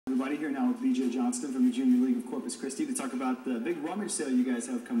everybody. Here now with BJ Johnston from the Junior League of Corpus Christi to talk about the big rummage sale you guys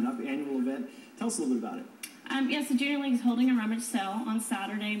have coming up, annual event. Tell us a little bit about it. Yes, the Junior League is holding a rummage sale on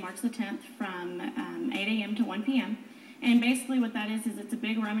Saturday, March the 10th from 8 a.m. to 1 p.m. And basically what that is it's a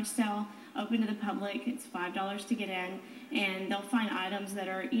big rummage sale open to the public. It's $5 to get in, and they'll find items that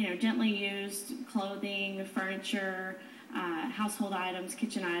are, gently used, clothing, furniture, household items,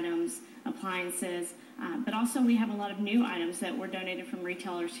 kitchen items, appliances. But also we have a lot of new items that were donated from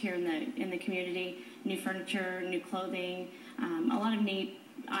retailers here in the community. New furniture, new clothing, a lot of neat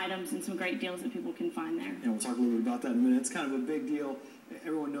items and some great deals that people can find there. And we'll talk a little bit about that in a minute. It's kind of a big deal.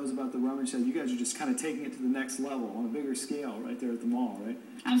 Everyone knows about the rummage sale. You guys are just kind of taking it to the next level on a bigger scale right there at the mall, right?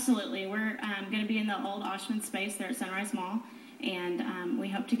 Absolutely. We're going to be in the old Oshman space there at Sunrise Mall, and we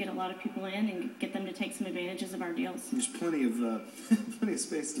hope to get a lot of people in and get them to take some advantages of our deals. There's plenty of plenty of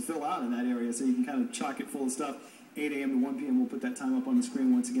space to fill out in that area, so you can kind of chock it full of stuff. 8 a.m. to 1 p.m. We'll put that time up on the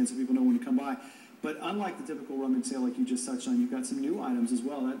screen once again so people know when to come by. But unlike the typical rummage sale like you just touched on, you've got some new items as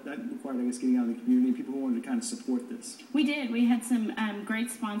well. That required, I guess, getting out in the community, people who wanted to kind of support this. We did. We had some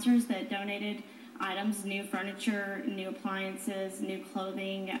great sponsors that donated items, new furniture, new appliances, new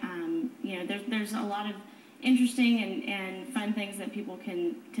clothing. There's a lot of interesting and fun things that people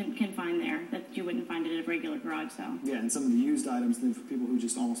can find there that you wouldn't find at a regular garage sale. Yeah, and some of the used items then for people who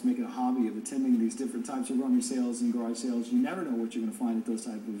just almost make it a hobby of attending these different types of rummage sales and garage sales. You never know what you're going to find at those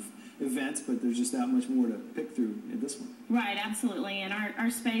type of events, but there's just that much more to pick through in this one. Right, absolutely. And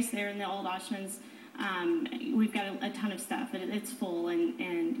our space there in the old Oshman's, we've got a ton of stuff. It's full,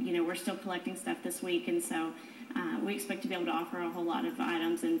 and we're still collecting stuff this week, and so we expect to be able to offer a whole lot of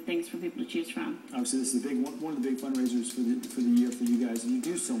items and things for people to choose from. Obviously, this is one of the big fundraisers for the year for you guys, and you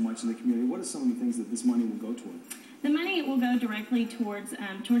do so much in the community. What are some of the things that this money will go toward? The money will go directly towards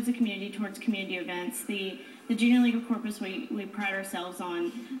the community, towards community events. The Junior League of Corpus, we pride ourselves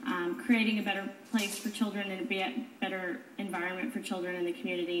on creating a better place for children and a better environment for children in the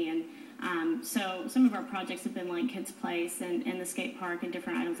community. And so some of our projects have been like Kids Place and the skate park and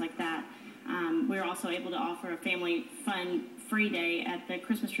different items like that. We're also able to offer a family fun free day at the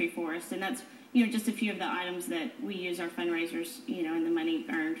Christmas Tree Forest, and that's just a few of the items that we use our fundraisers and the money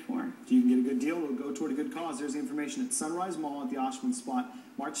earned for. If you can get a good deal, it'll go toward a good cause. There's the information at Sunrise Mall at the Oshman spot,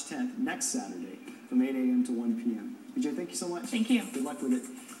 March 10th, next Saturday, from 8 a.m. to 1 p.m. BJ, thank you so much. Thank you. Good luck with it.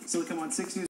 So come on, 6 News.